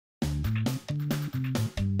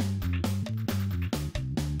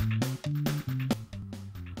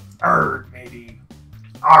Arg, matey.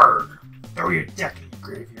 Arg. Throw your deck in your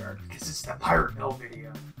graveyard, because it's the Pirate Mill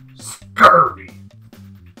video. Scurvy.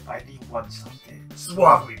 I need one something.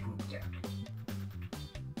 Suavely poop deck.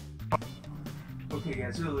 Okay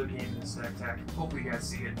guys, we're really game this deck. Hopefully you guys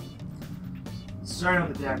see it. Starting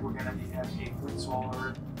with the deck, we're going to be having a Fleet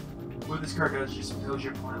Swallower. What this card does is just fills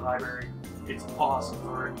your opponent library. It's awesome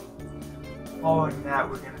for it. Following that,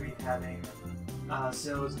 we're going to be having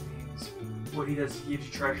Sailors and Beans. What he does is he gives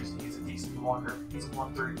you treasures and he's a decent blocker. He's a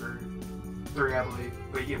 1/3 for 3, I believe,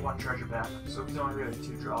 but you get 1 treasure back, so he's only really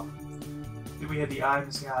 2 drop. Then we have the Eye in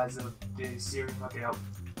the Skies of the Syrian Lookout.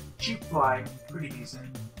 Cheap flying, pretty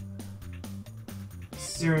decent.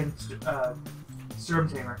 Syrian Storm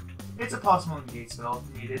Tamer. It's a possible negate spell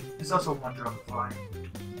if needed. It's also 1 drop of flying.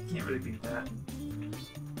 Can't really beat that.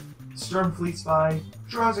 Storm Fleet Spy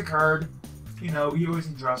draws a card. You know, you always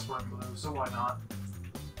can draw Squirm Blue, so why not?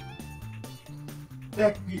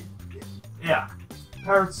 Yeah.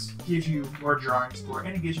 Pirates gives you more drawing support,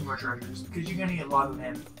 and it gives you more treasures, because you're gonna get a lot of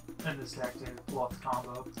mana in this deck to pull off the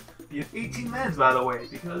combo. You have 18 lands, by the way,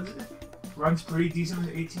 because it runs pretty decent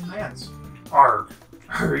with 18 lands. Arg.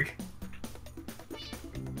 Arg.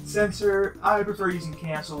 Censor, I prefer using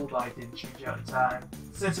Cancel, but I didn't change out in time.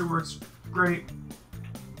 Censor works great.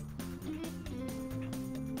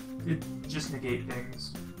 It just negate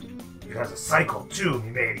things. It has a cycle too, me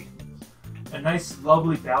matey. A nice,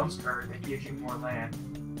 lovely bounce card that gives you more land.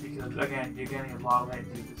 Because, again, you're getting a lot of land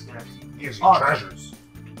through this deck. Gives you treasures.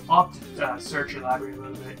 Opt to search your library a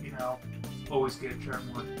little bit, you know. Always good turn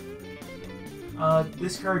 1.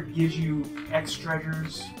 This card gives you X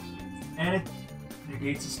treasures, and it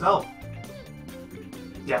negates a spell.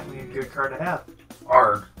 Definitely a good card to have.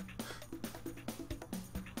 Arg.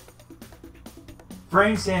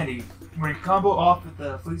 Fraying Sandy. When you combo off with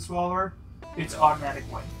the Fleet Swallower, it's automatic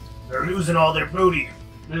win. They're losing all their booty.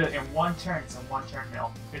 In 1 turn, it's a 1-turn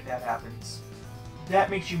mill, if that happens. That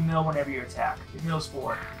makes you mill whenever you attack. It mills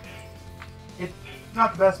 4. It's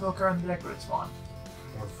not the best mill card in the deck, but it's fun.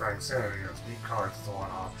 With Frank Sanity, there's deep cards, it's a lot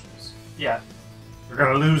of options. Yeah. You're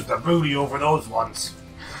gonna lose the booty over those ones.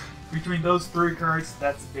 Between those 3 cards,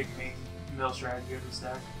 that's the big main mill strategy of this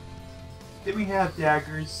deck. Then we have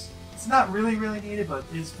Daggers. It's not really needed, but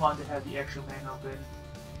it is fun to have the extra land open.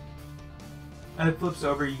 And it flips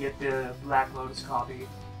over, you get the Black Lotus copy.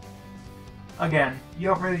 Again, you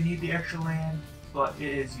don't really need the extra land, but it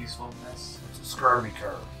is useful in this. It's a scurvy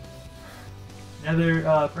card.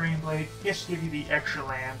 Another Praying Blade, just to give you the extra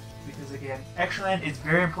land, because again, extra land is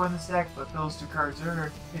very important in this deck, but those 2 cards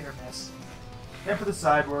are hit or miss. Then for the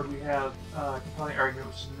sideboard, we have Compelling Argument,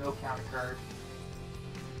 which is a mill counter card.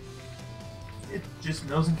 It just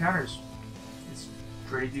mills and counters. It's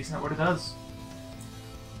pretty decent at what it does.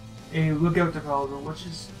 A Lookout Proposal, which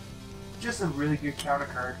is just a really good counter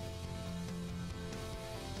card.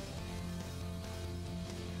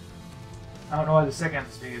 I don't know why the second half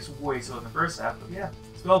of this video is way slower than the first half, but yeah.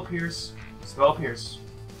 Spell Pierce. Spell Pierce.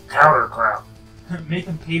 Counter crap. Make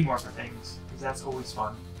them pay more for things, because that's always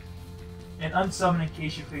fun. And Unsummon in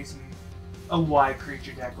case you're facing a wide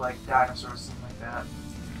creature deck like dinosaurs or something like that.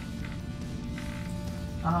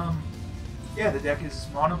 Yeah, the deck is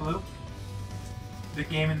mono blue. The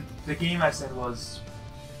game I said was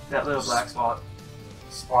that little black spot.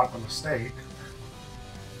 Spot the mistake.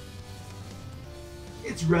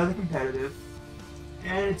 It's rather competitive,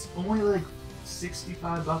 and it's only like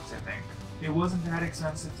 $65, I think. It wasn't that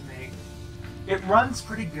expensive to make. It runs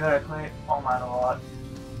pretty good. I play it online a lot.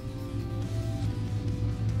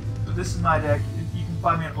 But this is my deck. You can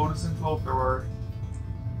find me on Odinson 12 Thor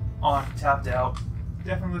on Tapped Out.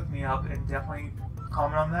 Definitely look me up and definitely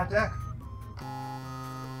comment on that deck.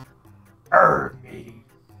 Arg, matey.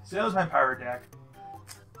 So that was my pirate deck.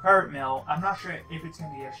 Pirate Mill. I'm not sure if it's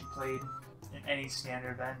going to be actually played in any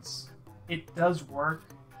standard events. It does work.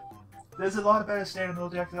 There's a lot of better standard mill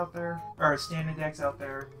decks out there, or standard decks out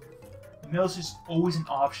there. Mill's just always an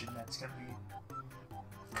option that's going to be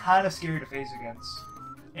kind of scary to face against.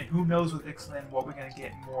 And who knows with ixalan what we're going to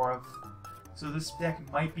get more of. So this deck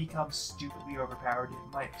might become stupidly overpowered.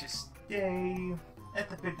 It might just stay at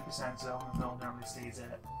the 50% zone that it normally stays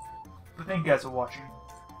at. But thank you guys for watching.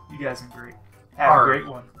 You guys are great. Have a great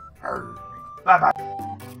one. Bye bye.